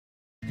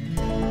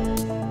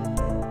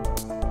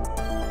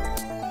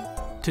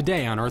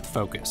Today on Earth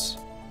Focus,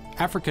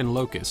 African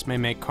locusts may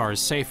make cars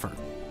safer.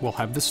 We'll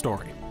have the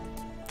story.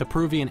 The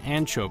Peruvian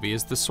anchovy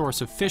is the source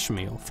of fish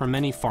meal for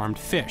many farmed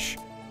fish,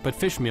 but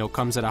fish meal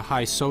comes at a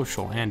high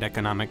social and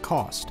economic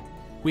cost.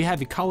 We have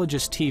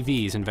Ecologist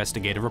TV's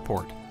investigative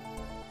report.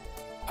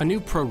 A new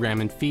program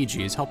in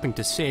Fiji is helping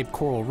to save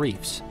coral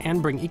reefs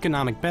and bring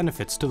economic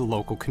benefits to the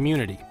local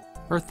community.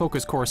 Earth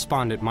Focus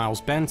correspondent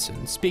Miles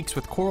Benson speaks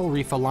with Coral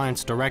Reef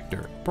Alliance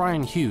Director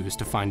Brian Hughes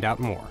to find out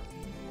more.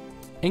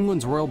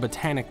 England's Royal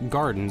Botanical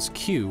Gardens,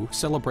 Kew,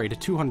 celebrate a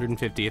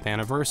 250th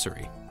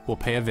anniversary. We'll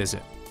pay a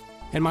visit.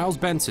 And Miles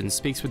Benson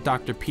speaks with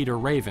Dr. Peter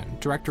Raven,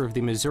 director of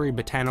the Missouri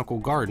Botanical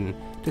Garden,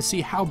 to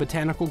see how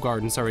botanical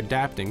gardens are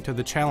adapting to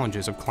the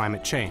challenges of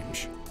climate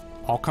change.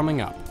 All coming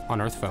up on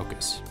Earth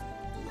Focus.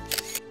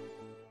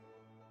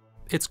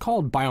 It's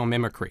called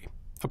biomimicry,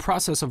 a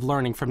process of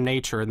learning from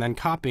nature and then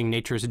copying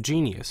nature's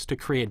genius to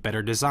create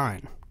better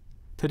design.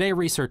 Today,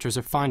 researchers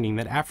are finding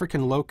that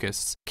African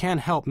locusts can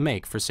help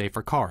make for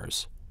safer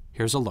cars.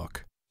 Here's a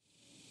look.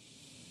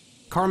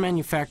 Car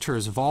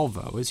manufacturers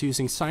Volvo is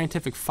using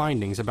scientific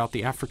findings about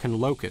the African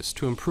locust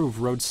to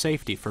improve road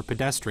safety for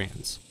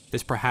pedestrians.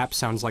 This perhaps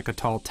sounds like a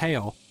tall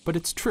tale, but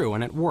it's true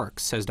and it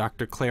works, says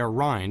Dr. Claire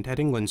Rind at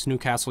England's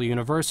Newcastle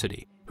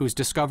University, whose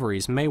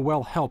discoveries may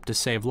well help to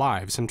save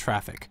lives in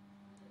traffic.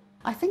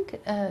 I think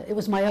it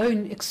was my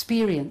own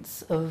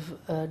experience of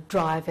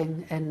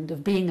driving and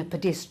of being a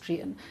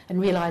pedestrian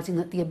and realising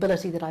that the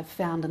ability that I've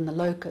found in the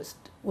locust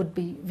would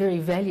be very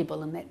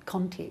valuable in that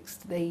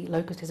context. The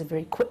locust has a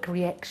very quick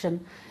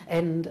reaction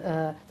and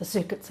the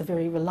circuits are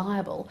very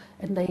reliable,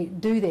 and they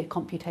do their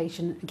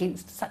computation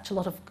against such a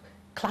lot of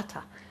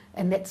clutter,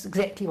 and that's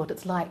exactly what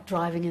it's like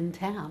driving in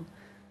town.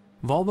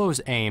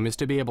 Volvo's aim is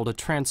to be able to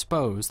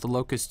transpose the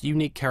locust's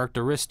unique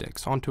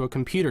characteristics onto a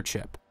computer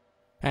chip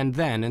and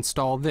then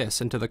install this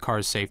into the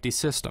car's safety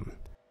system,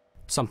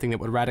 something that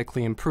would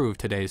radically improve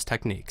today's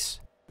techniques.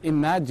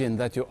 Imagine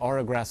that you are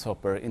a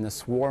grasshopper in a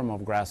swarm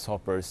of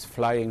grasshoppers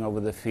flying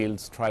over the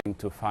fields trying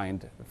to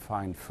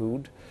find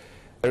food.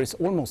 There is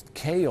almost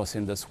chaos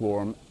in the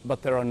swarm,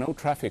 but there are no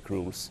traffic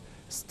rules.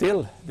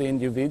 Still, the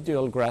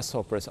individual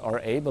grasshoppers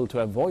are able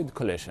to avoid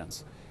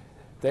collisions.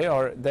 They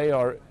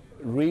are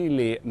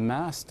really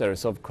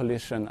masters of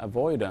collision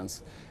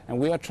avoidance, and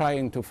we are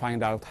trying to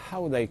find out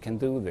how they can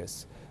do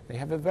this. They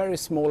have a very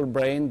small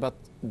brain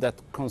that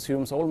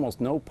consumes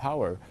almost no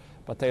power,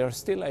 but they are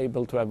still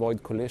able to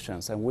avoid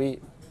collisions, and we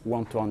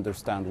want to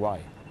understand why.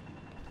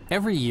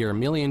 Every year,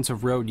 millions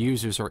of road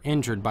users are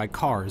injured by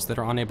cars that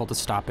are unable to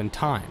stop in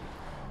time.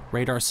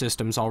 Radar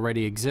systems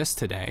already exist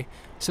today,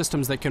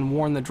 systems that can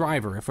warn the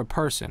driver if a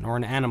person or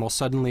an animal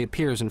suddenly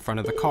appears in front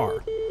of the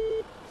car.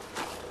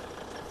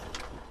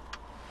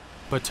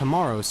 But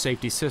tomorrow's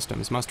safety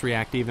systems must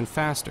react even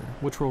faster,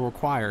 which will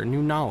require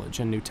new knowledge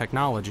and new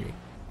technology.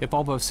 If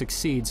Volvo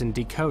succeeds in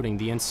decoding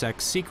the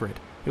insect's secret,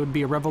 it would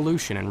be a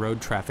revolution in road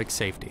traffic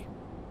safety.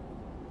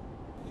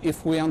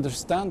 If we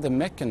understand the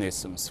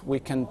mechanisms,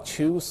 we can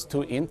choose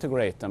to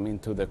integrate them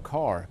into the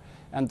car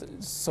and,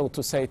 so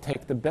to say,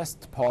 take the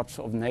best parts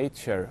of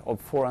nature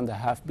of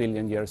 4.5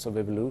 billion years of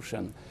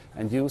evolution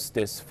and use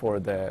this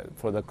for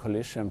the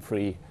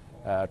collision-free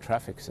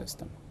traffic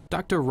system.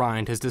 Dr.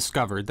 Rind has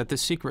discovered that the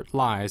secret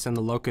lies in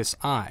the locust's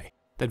eye,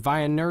 that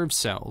via nerve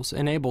cells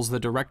enables the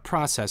direct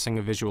processing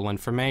of visual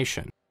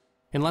information.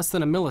 In less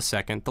than a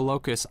millisecond, the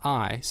locust's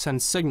eye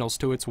sends signals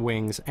to its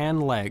wings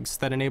and legs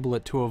that enable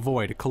it to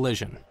avoid a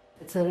collision.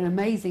 It's an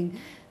amazing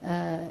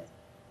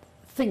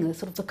thing,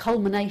 sort of the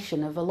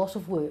culmination of a lot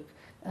of work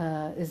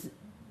is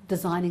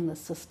designing this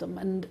system,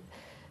 and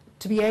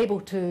to be able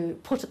to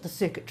put the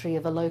circuitry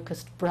of a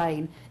locust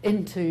brain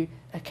into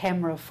a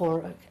camera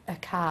for a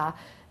car,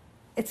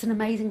 it's an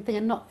amazing thing,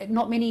 and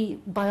not many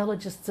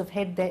biologists have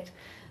had that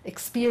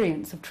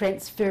experience of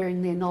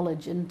transferring their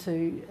knowledge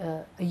into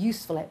a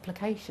useful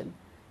application.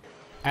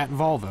 At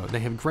Volvo, they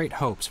have great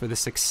hopes for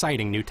this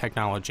exciting new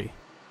technology.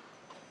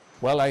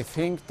 Well, I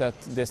think that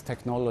this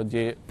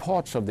technology,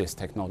 parts of this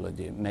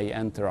technology, may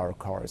enter our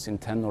cars in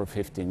 10 or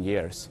 15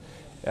 years.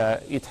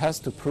 It has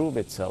to prove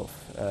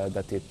itself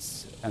that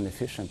it's an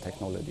efficient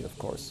technology, of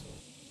course.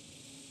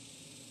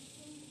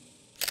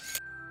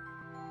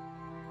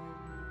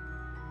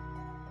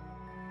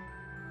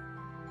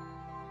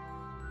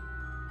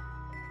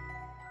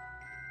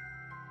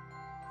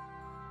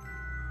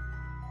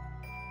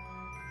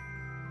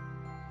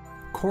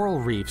 Coral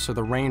reefs are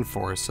the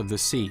rainforests of the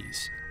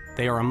seas.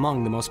 They are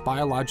among the most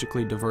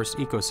biologically diverse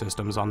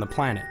ecosystems on the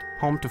planet,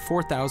 home to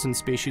 4,000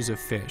 species of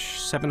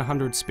fish,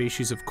 700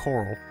 species of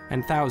coral,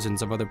 and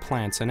thousands of other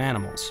plants and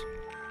animals.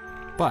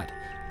 But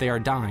they are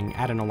dying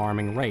at an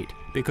alarming rate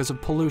because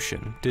of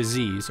pollution,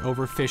 disease,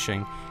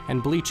 overfishing,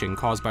 and bleaching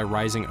caused by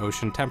rising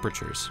ocean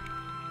temperatures.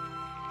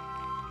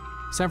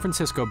 San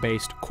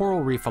Francisco-based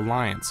Coral Reef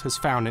Alliance has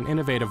found an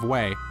innovative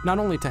way not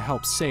only to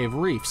help save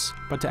reefs,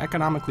 but to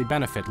economically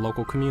benefit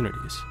local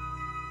communities.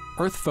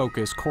 Earth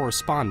Focus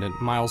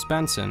correspondent Miles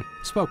Benson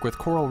spoke with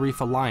Coral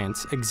Reef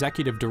Alliance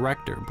Executive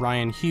Director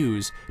Brian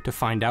Hughes to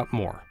find out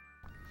more.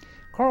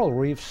 Coral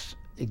reefs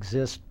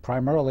exist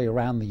primarily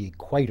around the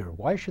equator.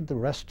 Why should the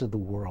rest of the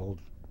world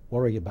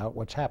worry about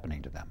what's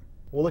happening to them?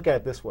 We'll look at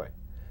it this way.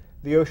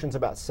 The ocean's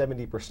about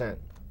 70%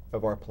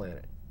 of our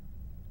planet.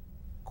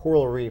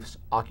 Coral reefs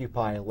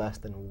occupy less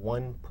than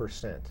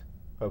 1%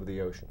 of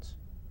the oceans.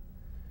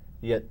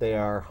 Yet they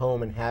are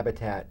home and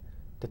habitat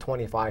to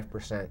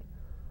 25%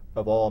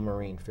 of all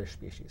marine fish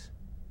species.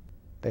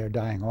 They're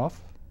dying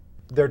off?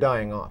 They're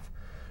dying off.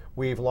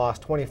 We've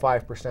lost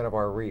 25% of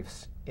our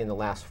reefs in the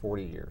last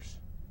 40 years.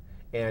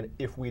 And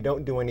if we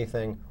don't do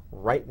anything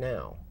right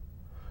now,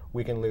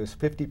 we can lose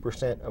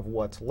 50% of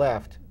what's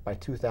left by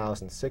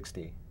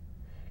 2060.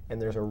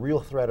 And there's a real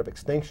threat of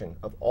extinction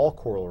of all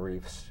coral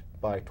reefs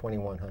by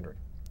 2100.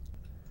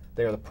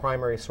 They are the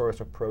primary source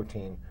of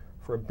protein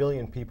for 1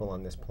 billion people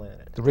on this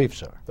planet. The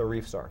reefs are? The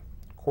reefs are.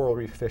 Coral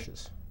reef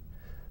fishes.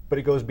 But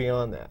it goes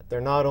beyond that.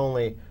 They're not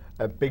only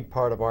a big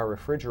part of our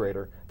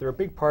refrigerator, they're a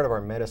big part of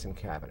our medicine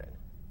cabinet.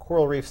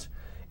 Coral reefs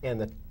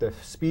and the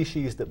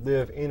species that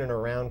live in and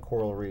around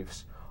coral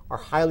reefs are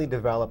highly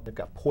developed. They've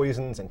got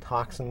poisons and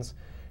toxins.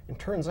 And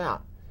turns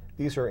out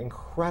these are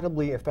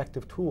incredibly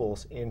effective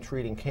tools in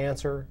treating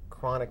cancer,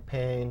 chronic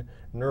pain,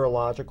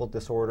 neurological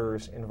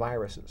disorders, and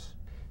viruses.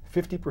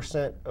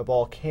 50% of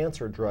all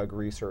cancer drug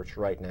research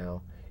right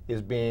now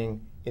is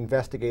being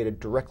investigated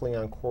directly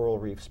on coral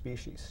reef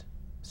species.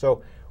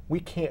 So we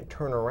can't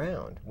turn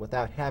around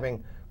without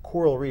having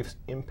coral reefs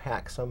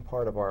impact some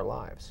part of our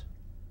lives.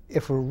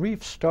 If a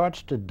reef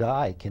starts to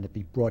die, can it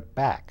be brought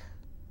back?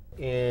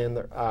 In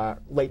the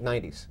late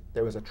 90s,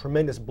 there was a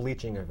tremendous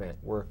bleaching event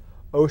where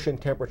ocean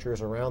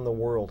temperatures around the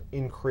world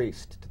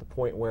increased to the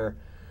point where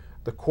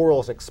the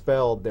corals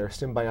expelled their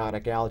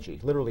symbiotic algae,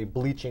 literally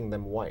bleaching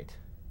them white.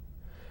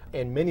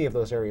 And many of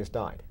those areas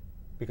died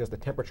because the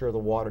temperature of the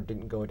water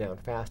didn't go down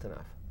fast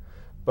enough.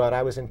 But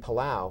I was in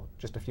Palau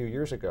just a few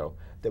years ago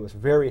that was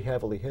very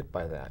heavily hit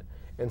by that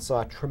and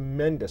saw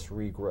tremendous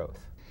regrowth.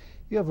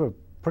 You have a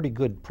pretty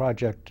good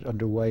project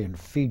underway in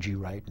Fiji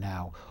right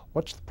now.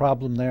 What's the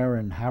problem there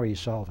and how are you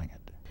solving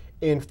it?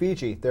 In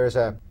Fiji, there's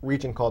a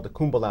region called the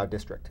Kumbalau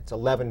district. It's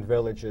 11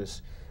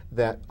 villages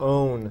that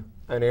own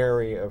an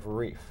area of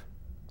reef.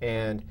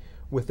 And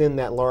within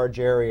that large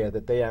area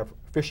that they have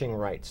fishing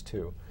rights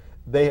to,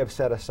 they have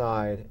set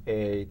aside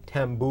a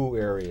tambu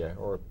area,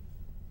 or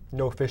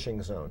no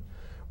fishing zone,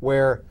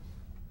 where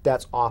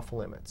that's off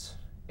limits.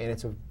 And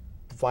it's a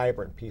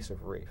vibrant piece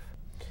of reef.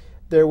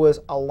 There was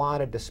a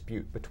lot of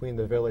dispute between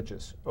the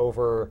villages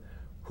over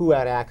who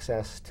had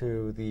access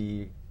to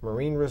the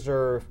marine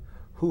reserve,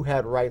 who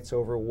had rights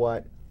over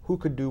what, who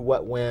could do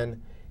what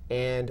when,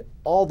 and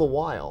all the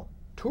while,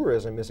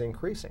 tourism is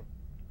increasing.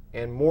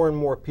 And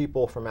more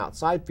people from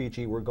outside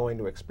Fiji were going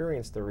to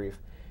experience the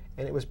reef,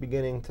 and it was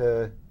beginning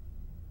to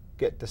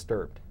get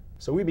disturbed.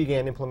 So we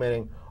began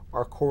implementing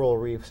our coral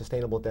reef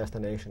sustainable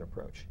destination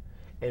approach.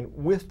 And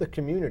with the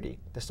community,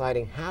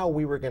 deciding how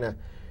we were going to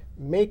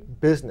make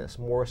business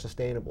more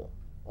sustainable.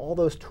 All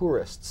those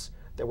tourists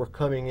that were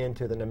coming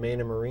into the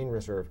Namena Marine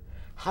Reserve,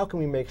 how can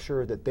we make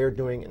sure that they're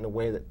doing it in a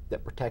way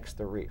that protects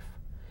the reef?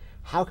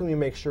 How can we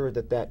make sure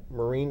that that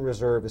marine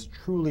reserve is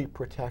truly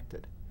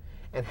protected?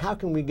 And how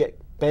can we get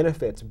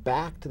benefits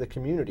back to the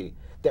community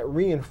that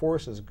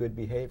reinforces good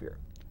behavior?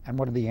 And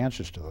what are the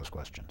answers to those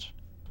questions?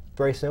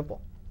 Very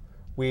simple.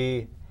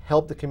 We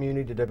help the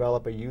community to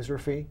develop a user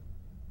fee,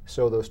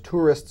 so those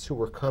tourists who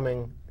were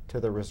coming to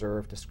the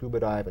reserve to scuba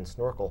dive and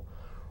snorkel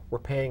were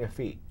paying a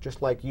fee,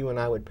 just like you and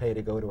I would pay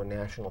to go to a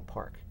national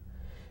park.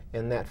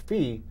 And that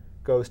fee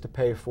goes to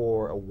pay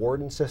for a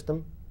warden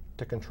system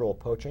to control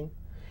poaching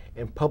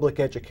and public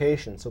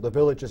education so the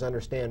villages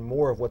understand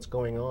more of what's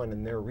going on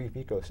in their reef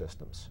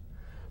ecosystems.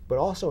 But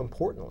also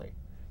importantly,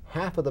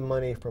 half of the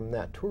money from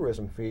that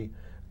tourism fee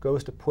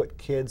goes to put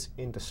kids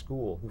into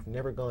school who've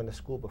never gone to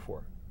school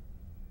before.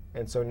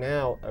 And so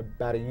now,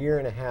 about 1.5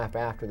 years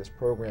after this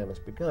program has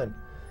begun,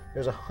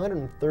 there's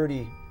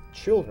 130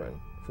 children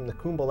from the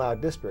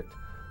Kumbalau district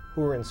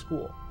who are in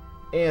school,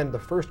 and the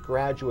first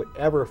graduate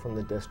ever from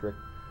the district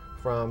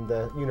from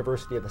the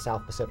University of the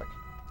South Pacific.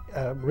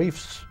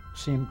 Reefs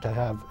seem to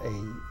have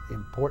an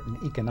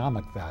important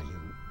economic value.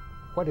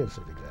 What is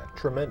it exactly?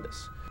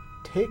 Tremendous.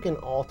 Taken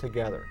all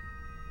together,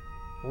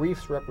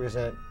 reefs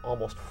represent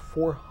almost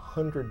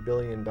 $400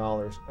 billion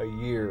a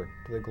year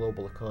to the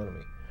global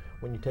economy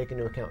when you take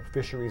into account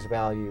fisheries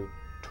value,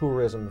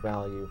 tourism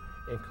value,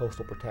 and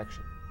coastal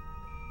protection.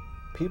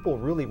 People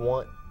really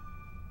want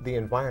the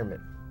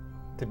environment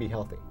to be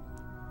healthy.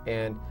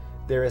 And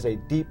there is a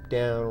deep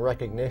down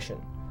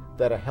recognition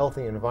that a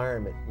healthy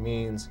environment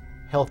means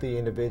healthy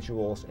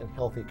individuals and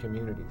healthy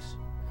communities.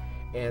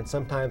 And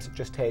sometimes it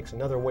just takes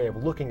another way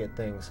of looking at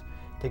things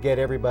to get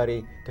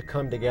everybody to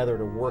come together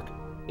to work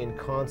in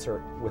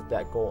concert with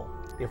that goal.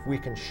 If we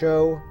can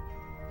show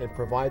and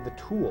provide the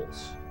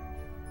tools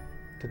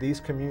to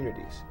these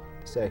communities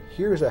to say,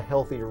 here's a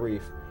healthy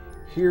reef,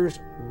 here's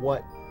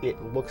what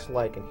it looks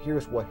like, and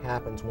here's what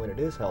happens when it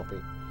is healthy,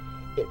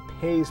 it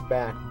pays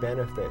back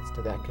benefits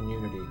to that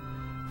community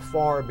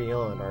far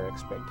beyond our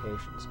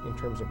expectations in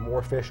terms of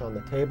more fish on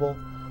the table,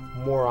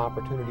 more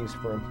opportunities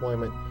for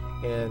employment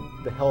and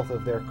the health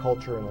of their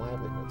culture and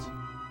livelihoods.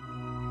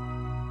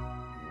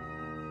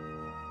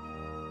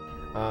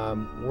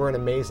 We're an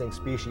amazing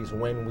species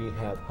when we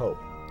have hope.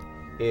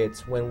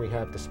 It's when we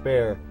have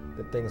despair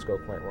that things go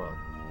quite wrong.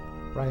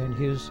 Brian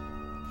Hughes,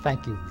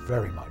 thank you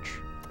very much.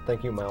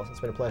 Thank you, Miles. It's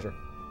been a pleasure.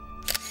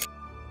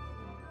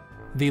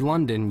 The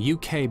London,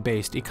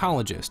 UK-based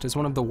Ecologist is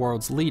one of the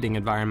world's leading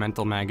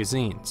environmental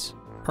magazines.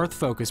 Earth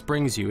Focus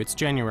brings you its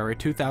January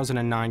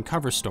 2009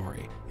 cover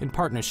story in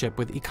partnership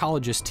with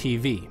Ecologist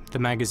TV, the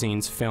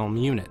magazine's film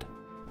unit.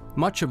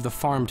 Much of the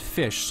farmed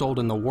fish sold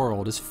in the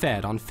world is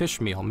fed on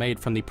fish meal made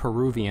from the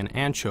Peruvian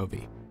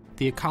anchovy.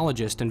 The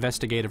Ecologist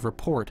investigative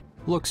report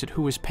looks at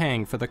who is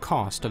paying for the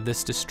cost of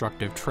this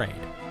destructive trade.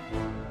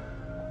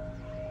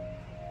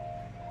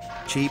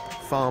 Cheap,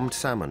 farmed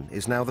salmon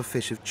is now the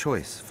fish of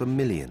choice for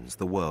millions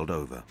the world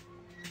over.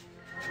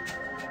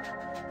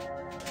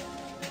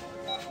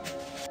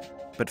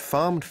 But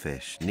farmed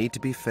fish need to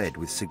be fed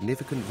with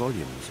significant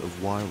volumes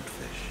of wild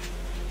fish.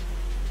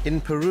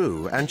 In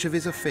Peru,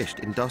 anchovies are fished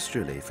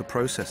industrially for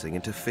processing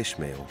into fish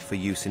meal for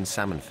use in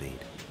salmon feed.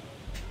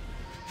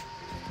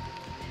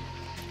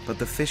 But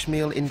the fish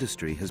meal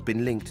industry has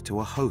been linked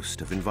to a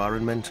host of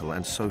environmental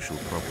and social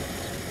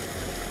problems.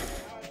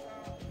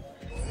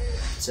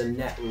 It's a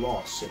net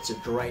loss, it's a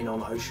drain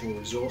on ocean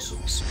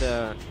resources.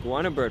 The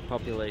guano bird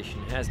population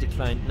has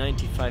declined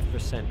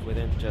 95%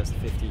 within just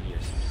 50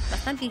 years.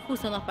 Bastante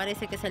injusto nos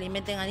parece que se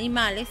alimenten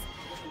animales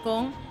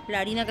con la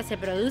harina que se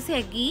produce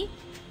aquí,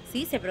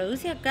 ¿sí? Se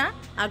produce acá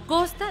a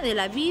costa de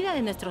la vida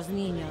de nuestros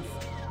niños.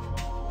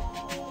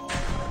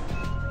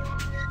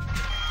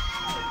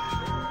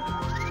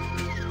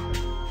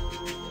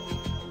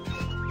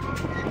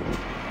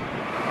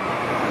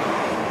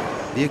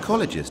 The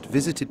Ecologist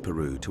visited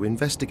Peru to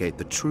investigate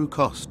the true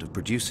cost of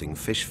producing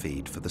fish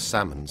feed for the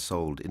salmon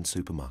sold in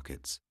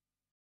supermarkets.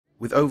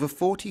 With over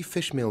 40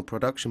 fish meal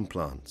production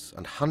plants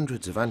and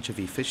hundreds of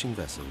anchovy fishing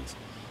vessels,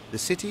 the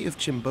city of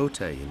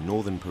Chimbote in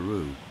northern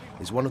Peru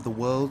is one of the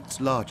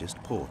world's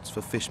largest ports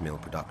for fish meal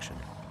production.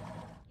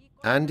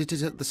 And it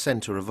is at the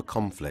center of a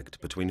conflict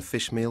between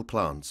fish meal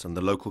plants and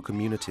the local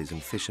communities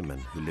and fishermen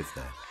who live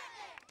there.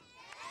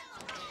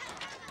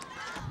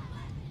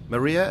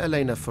 Maria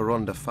Elena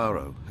Foronda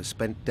Faro has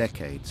spent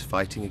decades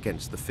fighting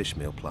against the fish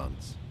meal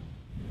plants.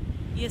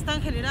 Y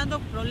están generando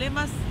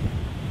problemas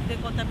de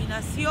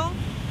contaminación,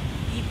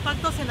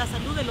 impactos en la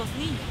salud de los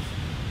niños,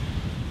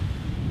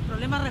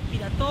 problemas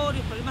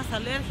respiratorios, problemas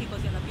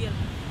alérgicos y en la piel.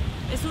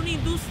 Es una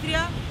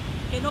industria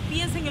que no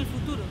piensa en el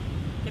futuro,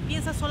 que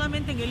piensa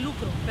solamente en el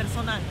lucro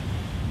personal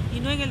y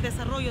no en el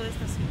desarrollo de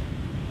esta ciudad.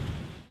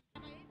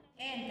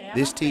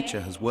 This teacher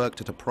has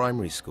worked at a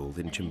primary school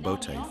in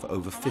Chimbote for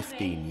over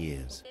 15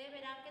 years.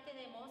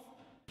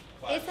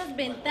 Esas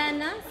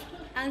ventanas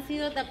han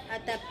sido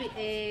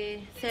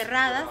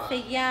cerradas,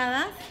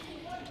 selladas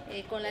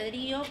con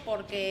ladrillo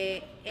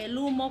porque el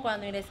humo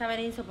cuando ingresaba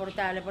era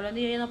insoportable. Por los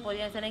niños ya no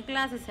podían estar en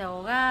clase, se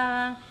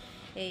ahogaban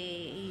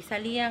y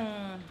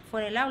salían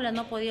fuera del aula,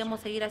 no podíamos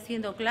seguir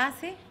haciendo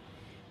clase.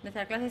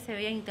 Nuestras clases se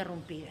veían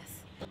interrumpidas.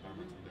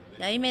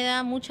 Y ahí me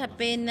da mucha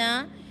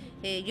pena,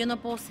 yo no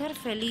puedo ser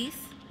feliz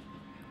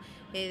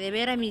de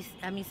ver a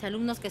mis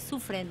alumnos que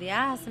sufren de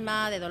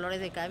asma, de dolores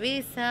de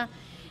cabeza,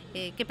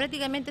 que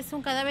prácticamente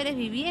son cadáveres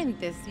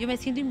vivientes. Yo me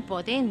siento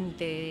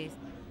impotente.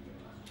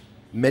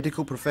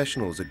 Medical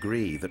professionals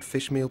agree that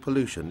fish meal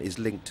pollution is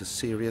linked to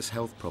serious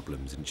health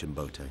problems in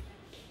Chimbote.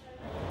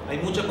 Hay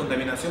mucha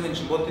contaminación en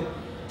Chimbote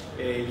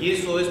y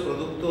eso es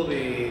producto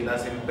de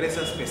las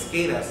empresas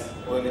pesqueras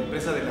o de la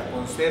empresa de la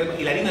conserva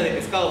y la harina de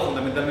pescado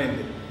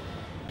fundamentalmente.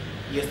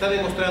 Y está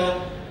demostrado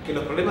que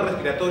los problemas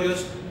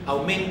respiratorios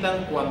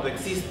aumentan cuando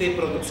existe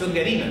producción de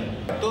harina.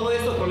 Todos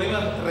estos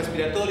problemas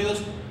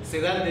respiratorios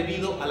se dan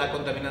debido a la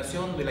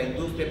contaminación de la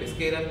industria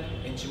pesquera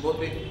en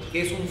Chimbote,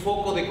 que es un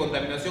foco de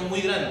contaminación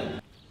muy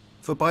grande.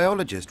 For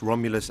biologist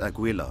Romulus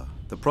Aguilar,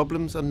 the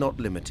problems are not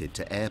limited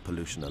to air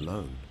pollution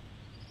alone.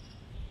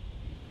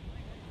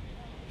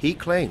 He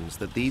claims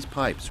that these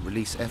pipes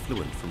release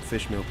effluent from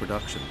fish meal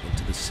production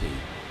into the sea.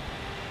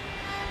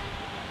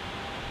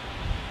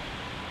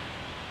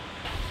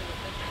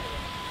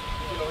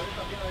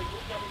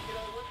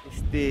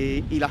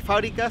 Y las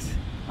fábricas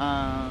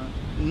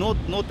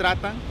no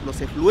tratan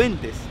los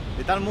efluentes,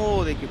 de tal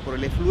modo de que por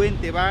el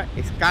efluente va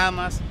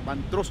escamas,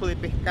 van trozos de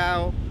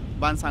pescado,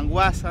 van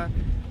sanguaza,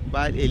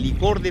 va el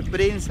licor de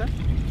prensa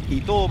y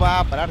todo va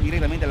a parar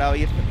directamente al agua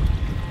abierta.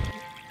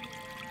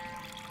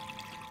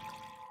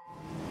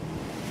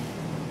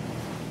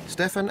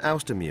 Stefan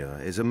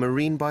Austermuir is a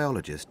marine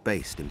biologist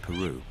based in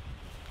Peru.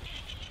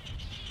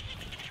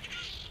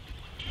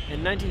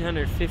 In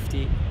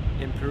 1950,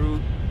 in Peru,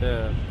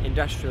 the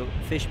industrial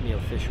fish meal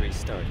fisheries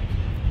started.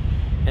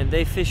 And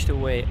they fished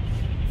away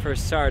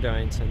first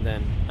sardines and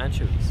then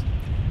anchovies,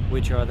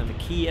 which are the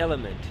key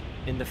element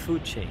in the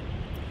food chain.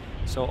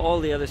 So all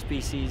the other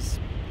species,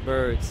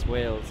 birds,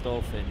 whales,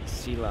 dolphins,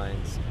 sea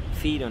lions,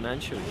 feed on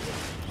anchovies.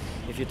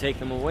 If you take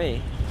them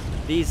away,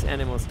 these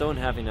animals don't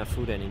have enough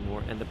food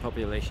anymore and the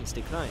populations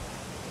decline.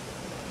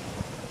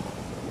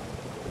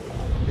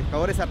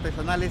 pescadores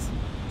artesanales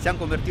se han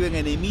convertido en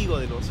enemigos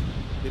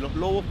de los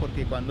lobos,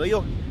 porque cuando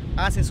ellos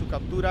hacen su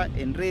captura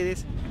en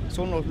redes,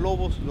 son los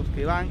lobos los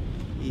que van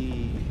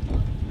y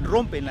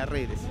rompen las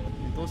redes.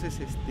 Entonces,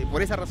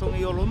 por esa razón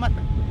ellos los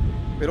matan.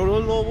 Pero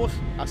los lobos,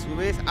 a su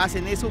vez,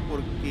 hacen eso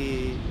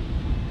porque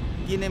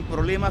tienen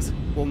problemas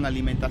con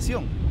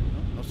alimentación,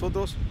 ¿no?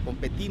 Nosotros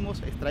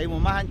competimos,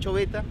 extraemos más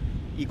anchoveta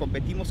y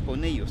competimos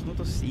con ellos, ¿no?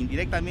 Entonces,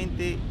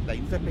 indirectamente, la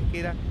industria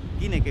pesquera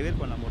tiene que ver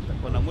con la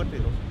muerte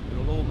de los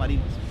lobos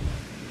marinos.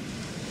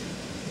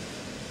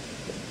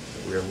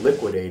 We are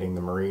liquidating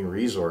the marine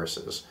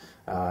resources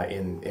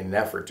in an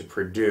effort to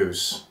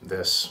produce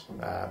this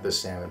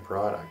salmon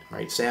product.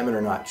 Right? Salmon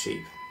are not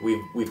cheap.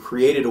 We've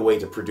created a way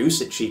to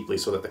produce it cheaply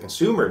so that the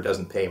consumer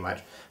doesn't pay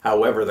much.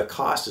 However, the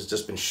cost has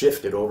just been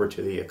shifted over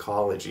to the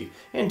ecology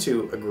and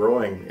to a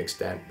growing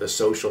extent the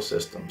social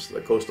systems,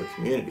 the coastal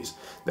communities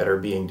that are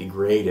being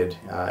degraded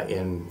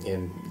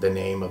in the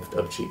name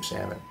of cheap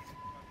salmon.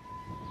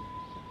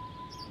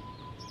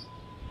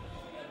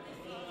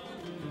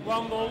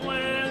 Cuando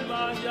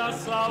vuelva ya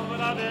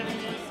sabrá de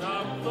mis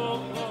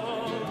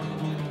antojos,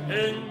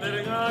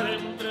 entregar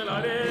entre la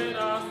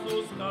arena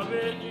sus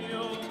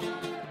cabellos.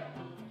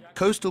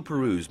 Coastal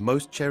Peru's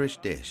most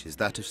cherished dish is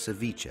that of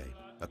ceviche,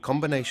 a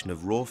combination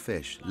of raw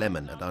fish,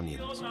 lemon and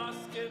onions.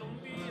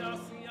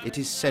 It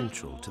is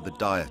central to the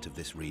diet of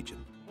this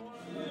region.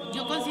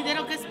 Yo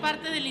considero que es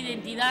parte de la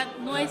identidad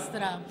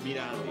nuestra,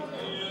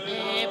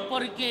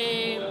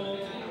 porque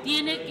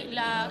tiene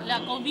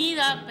la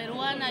comida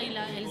peruana y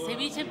el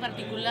ceviche en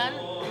particular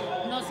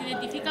nos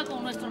identifica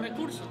con nuestros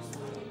recursos,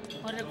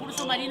 con el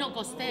recurso marino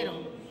costero.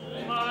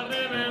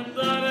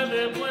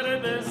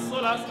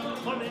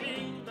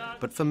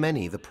 But for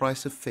many, the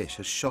price of fish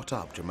has shot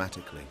up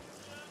dramatically.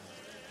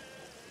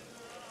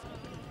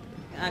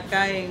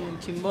 Acá en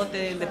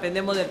Chimbote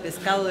dependemos del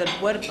pescado del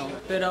puerto,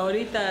 pero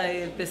ahorita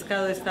el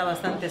pescado está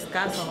bastante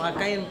escaso.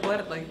 Acá en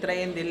puerto y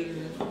traen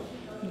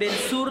del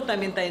sur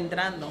también está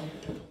entrando.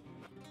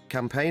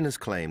 Campaigners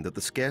claim that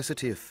the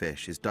scarcity of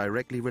fish is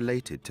directly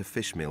related to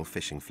fishmeal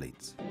fishing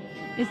fleets.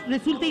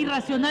 Resulta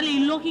irracional e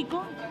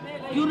ilógico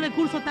que un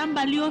recurso tan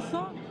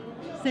valioso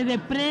se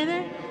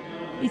deprede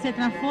y se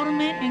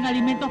transforme en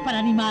alimentos para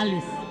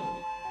animales.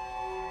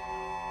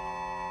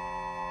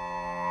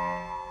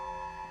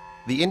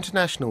 The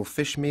International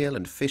Fishmeal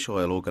and Fish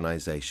Oil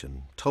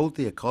Organization told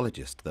The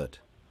Ecologist that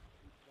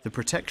the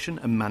protection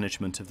and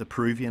management of the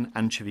Peruvian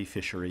anchovy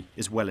fishery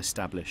is well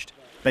established,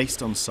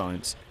 based on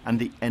science and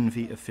the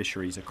envy of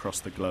fisheries across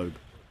the globe.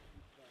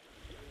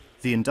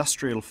 The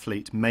industrial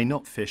fleet may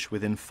not fish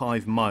within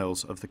 5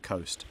 miles of the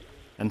coast,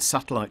 and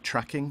satellite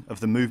tracking of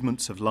the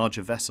movements of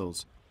larger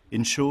vessels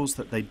ensures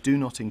that they do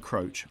not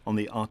encroach on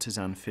the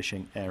artisan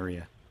fishing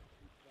area.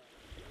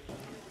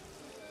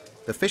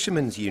 The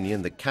fishermen's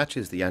union that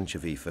catches the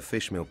anchovy for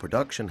fishmeal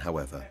production,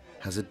 however,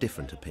 has a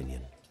different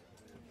opinion.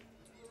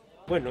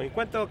 Bueno, en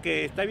cuanto a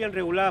que está bien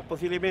regulada,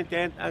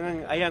 posiblemente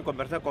hayan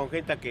conversado con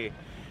gente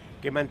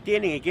que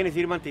mantienen y quieren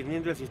seguir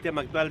manteniendo el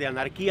sistema actual de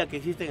anarquía que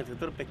existe en el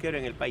sector pesquero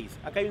en el país.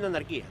 Acá hay una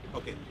anarquía.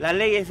 Okay. Las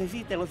leyes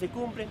existen, no se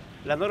cumplen,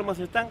 las normas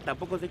están,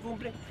 tampoco se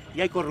cumplen,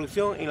 y hay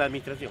corrupción en la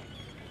administración.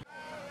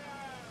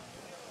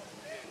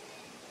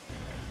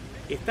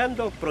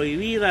 Estando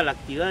prohibida la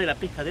actividad de la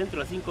pesca dentro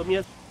de las 5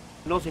 millas,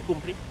 no se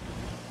cumple.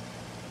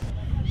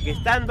 Que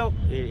estando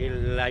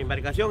la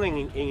embarcación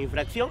en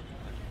infracción,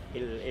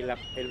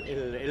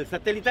 el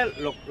satelital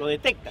lo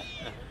detecta,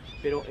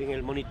 pero en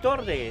el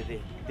monitor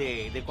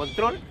de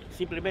control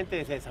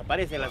simplemente se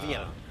desaparece la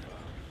señal.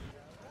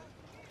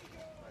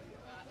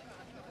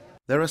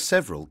 There are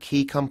several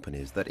key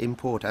companies that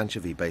import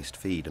anchovy-based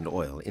feed and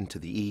oil into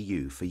the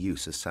EU for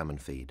use as salmon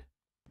feed.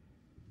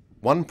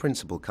 One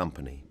principal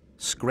company,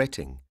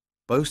 Skretting,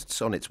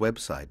 boasts on its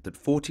website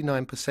that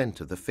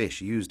 49% of the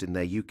fish used in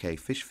their UK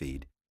fish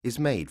feed is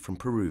made from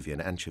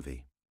Peruvian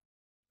anchovy.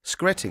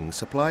 Skretting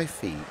supply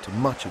feed to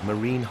much of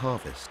Marine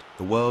Harvest,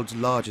 the world's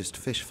largest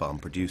fish farm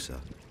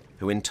producer,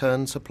 who in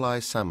turn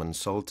supplies salmon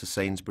sold to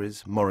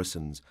Sainsbury's,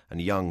 Morrison's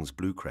and Young's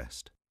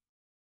Bluecrest.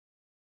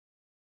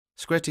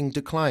 Skretting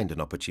declined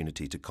an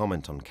opportunity to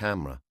comment on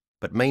camera,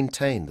 but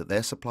maintained that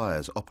their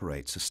suppliers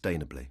operate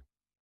sustainably.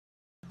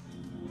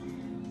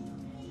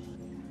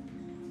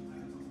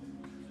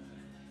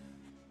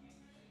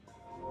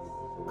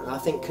 I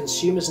think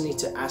consumers need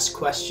to ask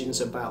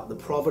questions about the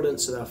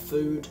provenance of their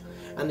food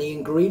and the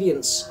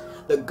ingredients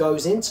that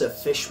goes into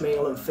fish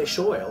meal and fish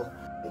oil.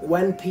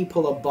 When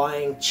people are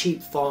buying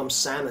cheap farm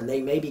salmon,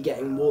 they may be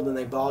getting more than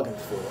they bargained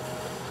for.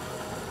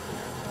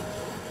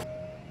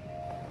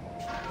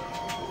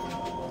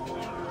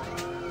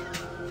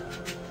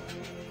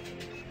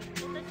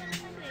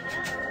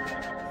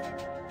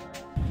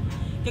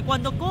 Que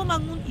cuando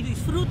coman y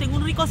disfruten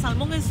un rico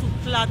salmón en sus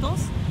platos,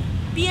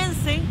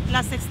 piensen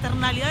las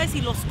externalidades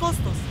y los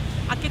costos.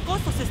 ¿A qué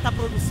costo se está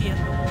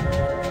produciendo?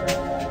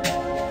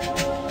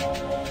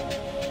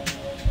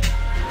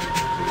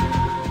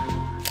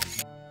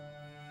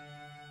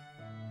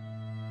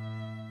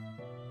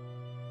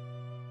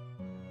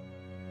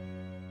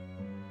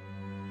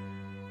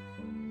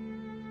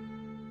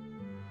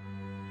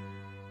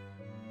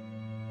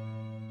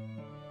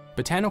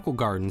 Botanical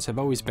gardens have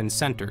always been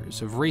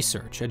centers of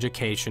research,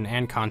 education,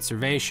 and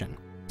conservation.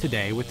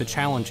 Today, with the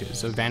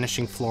challenges of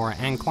vanishing flora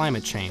and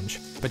climate change,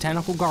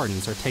 botanical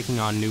gardens are taking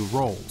on new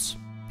roles.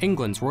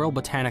 England's Royal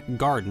Botanical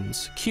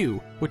Gardens,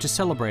 Kew, which is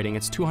celebrating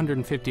its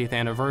 250th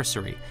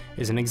anniversary,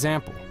 is an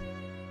example.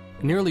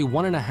 Nearly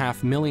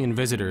 1.5 million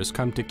visitors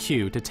come to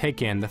Kew to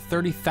take in the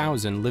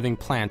 30,000 living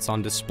plants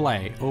on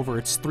display over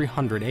its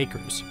 300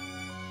 acres.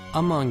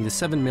 Among the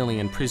 7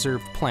 million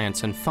preserved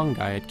plants and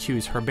fungi at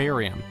Kew's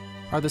herbarium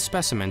are the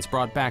specimens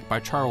brought back by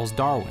Charles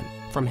Darwin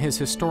from his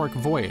historic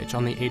voyage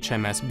on the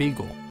HMS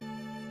Beagle.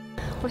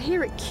 Well,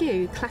 here at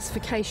Kew,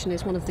 classification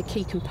is one of the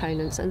key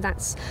components, and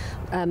that's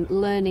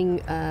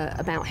learning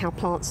about how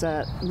plants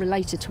are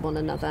related to one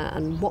another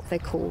and what they're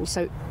called.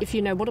 So if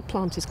you know what a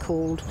plant is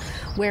called,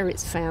 where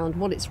it's found,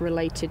 what it's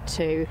related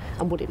to,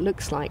 and what it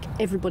looks like,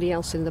 everybody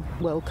else in the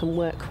world can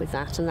work with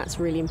that, and that's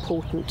really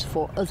important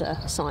for other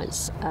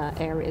science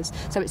areas.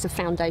 So it's a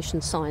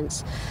foundation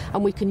science,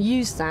 and we can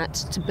use that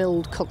to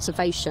build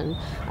conservation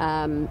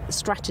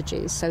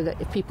strategies so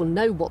that if people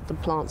know what the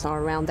plants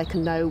are around, they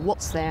can know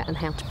what's there and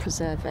how to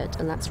preserve it,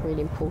 and that's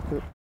really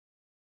important.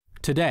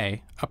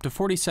 Today, up to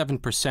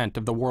 47%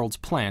 of the world's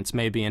plants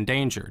may be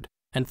endangered,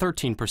 and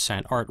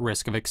 13% are at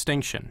risk of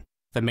extinction.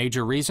 The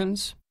major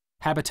reasons?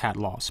 Habitat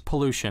loss,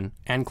 pollution,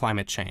 and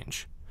climate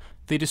change.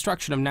 The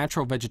destruction of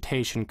natural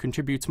vegetation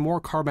contributes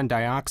more carbon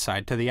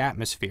dioxide to the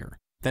atmosphere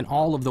than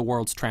all of the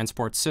world's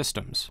transport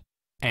systems.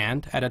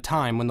 And, at a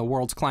time when the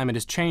world's climate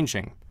is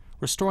changing,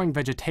 restoring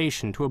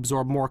vegetation to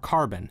absorb more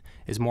carbon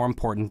is more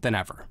important than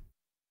ever.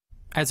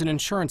 As an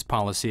insurance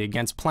policy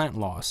against plant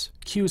loss,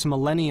 Kew's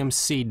Millennium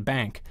Seed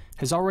Bank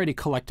has already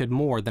collected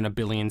more than 1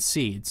 billion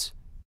seeds.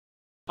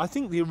 I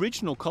think the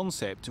original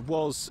concept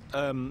was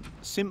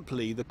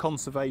simply the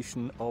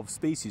conservation of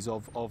species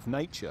of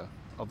nature,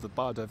 of the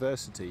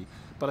biodiversity,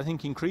 but I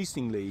think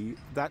increasingly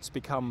that's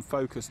become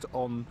focused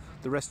on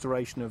the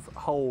restoration of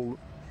whole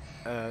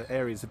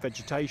areas of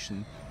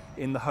vegetation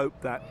in the hope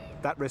that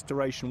that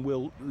restoration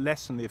will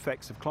lessen the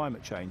effects of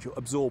climate change, or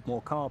absorb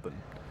more carbon.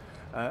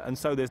 And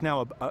so there's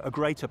now a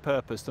greater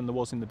purpose than there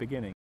was in the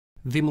beginning.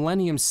 The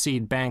Millennium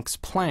Seed Bank's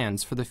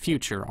plans for the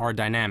future are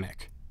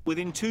dynamic.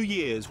 Within 2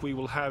 years we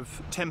will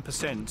have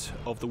 10%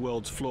 of the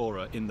world's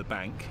flora in the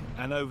bank,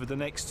 and over the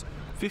next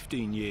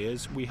 15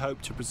 years we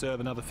hope to preserve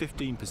another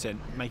 15%,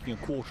 making a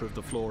quarter of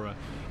the flora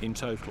in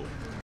total.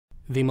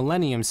 The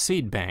Millennium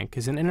Seed Bank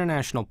is an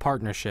international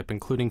partnership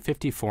including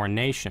 54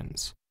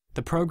 nations.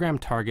 The program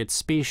targets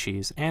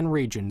species and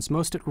regions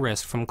most at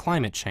risk from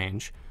climate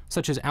change,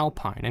 such as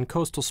alpine and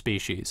coastal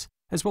species,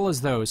 as well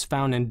as those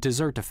found in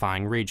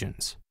desertifying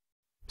regions.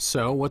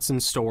 So, what's in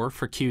store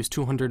for Kew's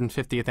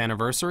 250th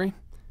anniversary?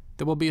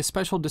 There will be a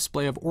special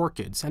display of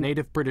orchids and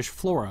native British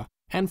flora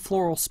and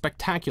floral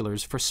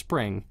spectaculars for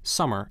spring,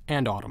 summer,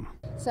 and autumn.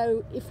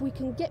 So if we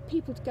can get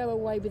people to go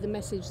away with the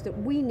message that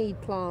we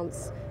need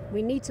plants,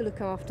 we need to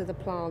look after the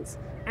plants,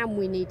 and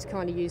we need to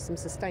kind of use them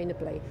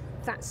sustainably,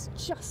 that's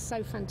just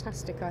so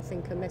fantastic, I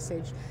think, a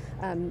message.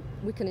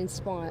 We can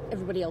inspire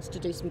everybody else to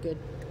do some good.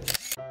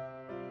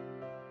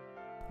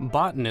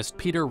 Botanist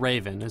Peter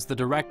Raven is the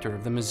director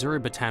of the Missouri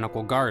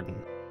Botanical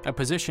Garden, a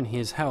position he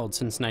has held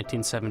since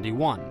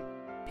 1971.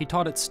 He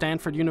taught at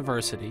Stanford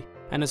University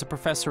and is a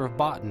professor of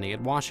botany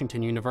at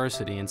Washington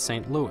University in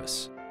St.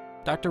 Louis.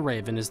 Dr.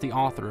 Raven is the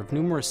author of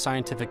numerous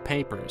scientific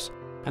papers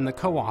and the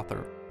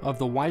co-author of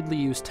the widely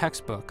used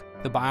textbook,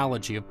 The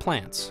Biology of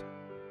Plants.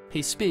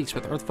 He speaks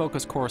with Earth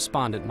Focus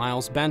correspondent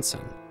Miles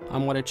Benson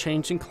on what a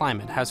changing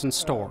climate has in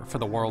store for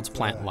the world's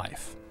plant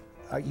life.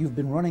 You've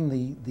been running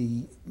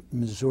the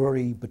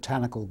Missouri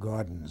Botanical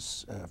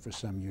Gardens for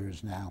some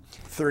years now.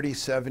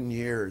 37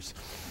 years.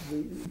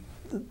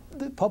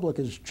 The public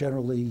is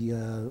generally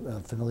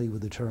familiar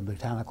with the term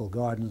botanical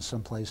gardens,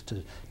 someplace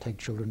to take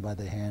children by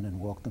the hand and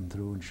walk them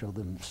through and show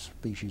them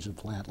species of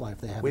plant life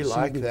they haven't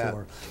seen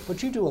before.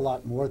 But you do a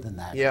lot more than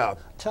that. Yeah.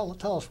 Tell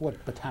us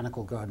what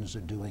botanical gardens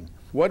are doing.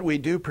 What we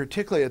do,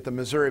 particularly at the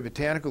Missouri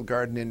Botanical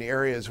Garden in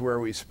areas where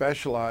we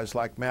specialize,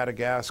 like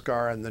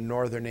Madagascar and the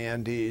northern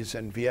Andes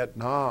and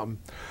Vietnam,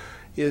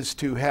 is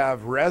to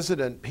have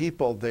resident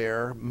people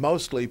there,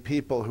 mostly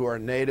people who are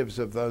natives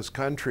of those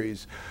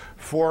countries,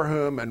 for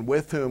whom and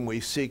with whom we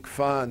seek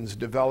funds,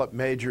 develop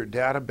major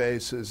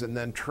databases, and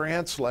then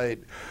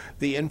translate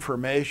the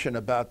information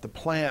about the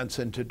plants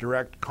into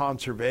direct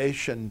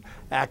conservation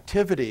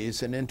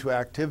activities and into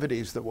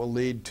activities that will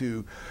lead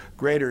to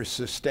greater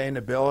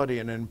sustainability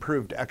and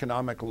improved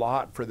economic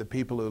lot for the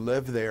people who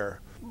live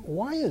there.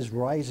 Why is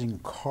rising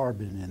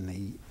carbon in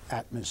the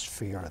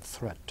atmosphere a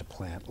threat to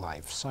plant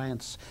life?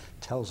 Science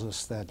tells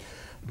us that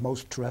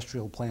most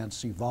terrestrial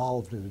plants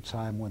evolved at a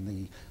time when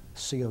the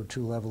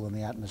CO2 level in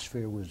the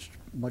atmosphere was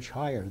much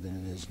higher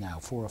than it is now,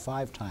 4 or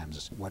 5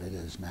 times what it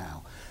is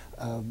now.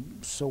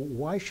 So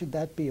why should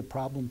that be a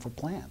problem for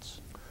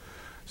plants?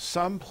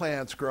 Some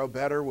plants grow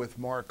better with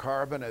more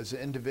carbon as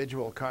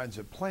individual kinds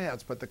of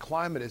plants, but the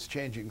climate is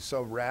changing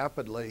so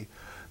rapidly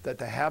that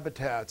the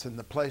habitats and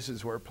the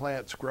places where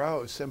plants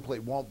grow simply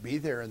won't be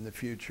there in the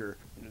future.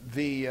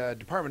 The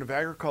Department of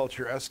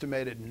Agriculture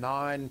estimated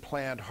 9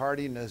 plant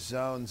hardiness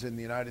zones in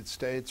the United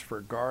States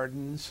for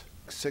gardens.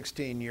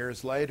 16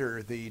 years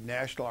later, the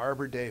National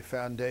Arbor Day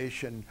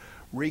Foundation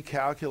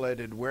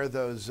recalculated where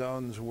those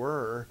zones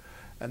were,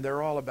 and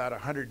they're all about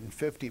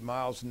 150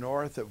 miles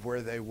north of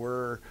where they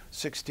were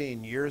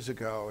 16 years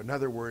ago. In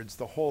other words,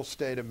 the whole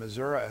state of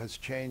Missouri has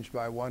changed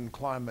by 1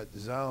 climate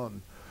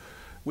zone.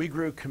 We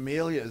grew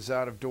camellias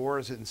out of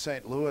doors in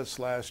St. Louis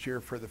last year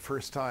for the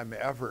first time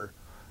ever.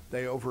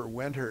 They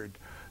overwintered.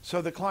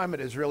 So the climate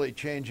is really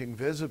changing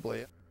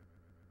visibly.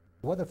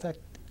 What effect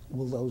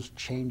will those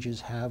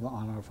changes have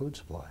on our food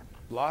supply?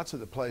 Lots of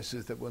the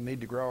places that will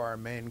need to grow our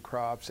main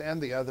crops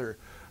and the other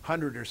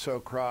 100 or so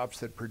crops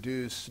that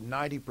produce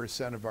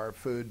 90% of our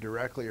food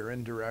directly or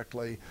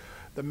indirectly,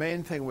 the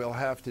main thing we'll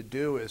have to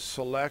do is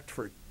select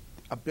for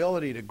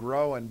ability to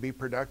grow and be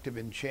productive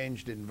in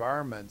changed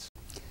environments.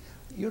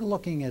 You're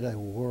looking at a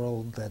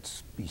world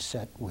that's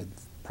beset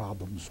with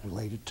problems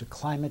related to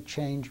climate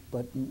change,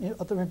 but in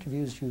other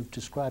interviews you've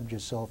described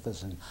yourself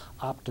as an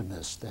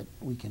optimist, that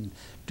we can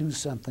do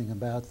something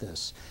about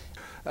this.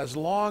 As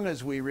long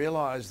as we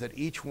realize that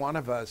each one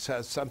of us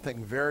has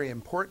something very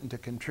important to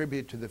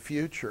contribute to the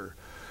future,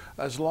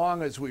 as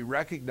long as we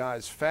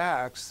recognize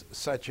facts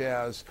such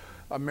as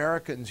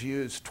Americans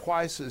use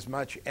twice as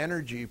much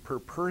energy per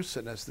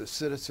person as the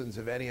citizens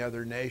of any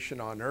other nation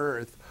on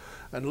earth,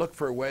 and look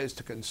for ways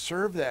to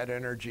conserve that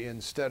energy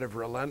instead of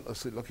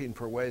relentlessly looking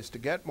for ways to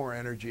get more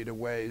energy to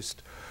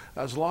waste,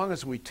 as long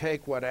as we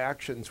take what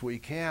actions we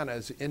can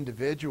as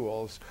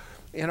individuals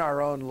in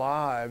our own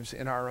lives,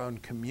 in our own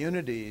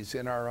communities,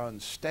 in our own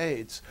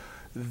states,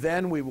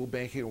 then we will be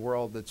making a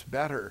world that's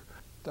better.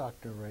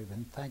 Dr.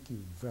 Raven, thank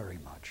you very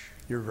much.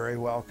 You're very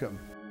welcome.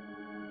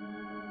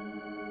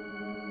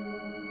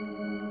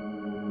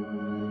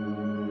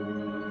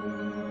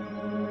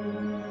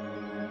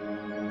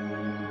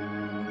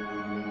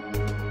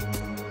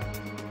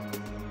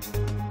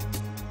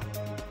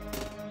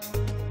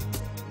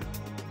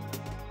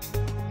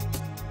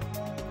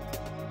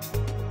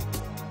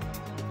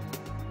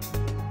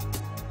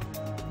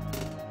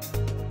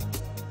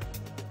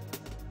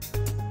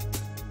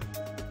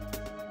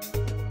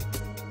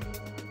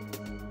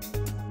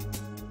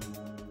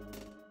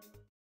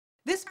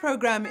 This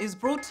program is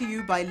brought to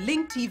you by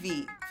Link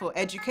TV for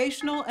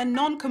educational and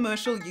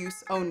non-commercial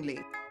use only.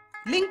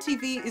 Link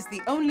TV is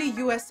the only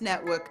US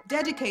network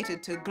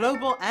dedicated to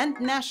global and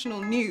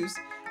national news,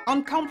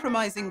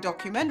 uncompromising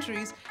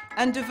documentaries,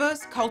 and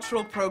diverse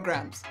cultural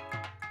programs.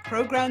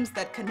 Programs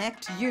that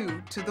connect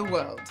you to the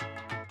world.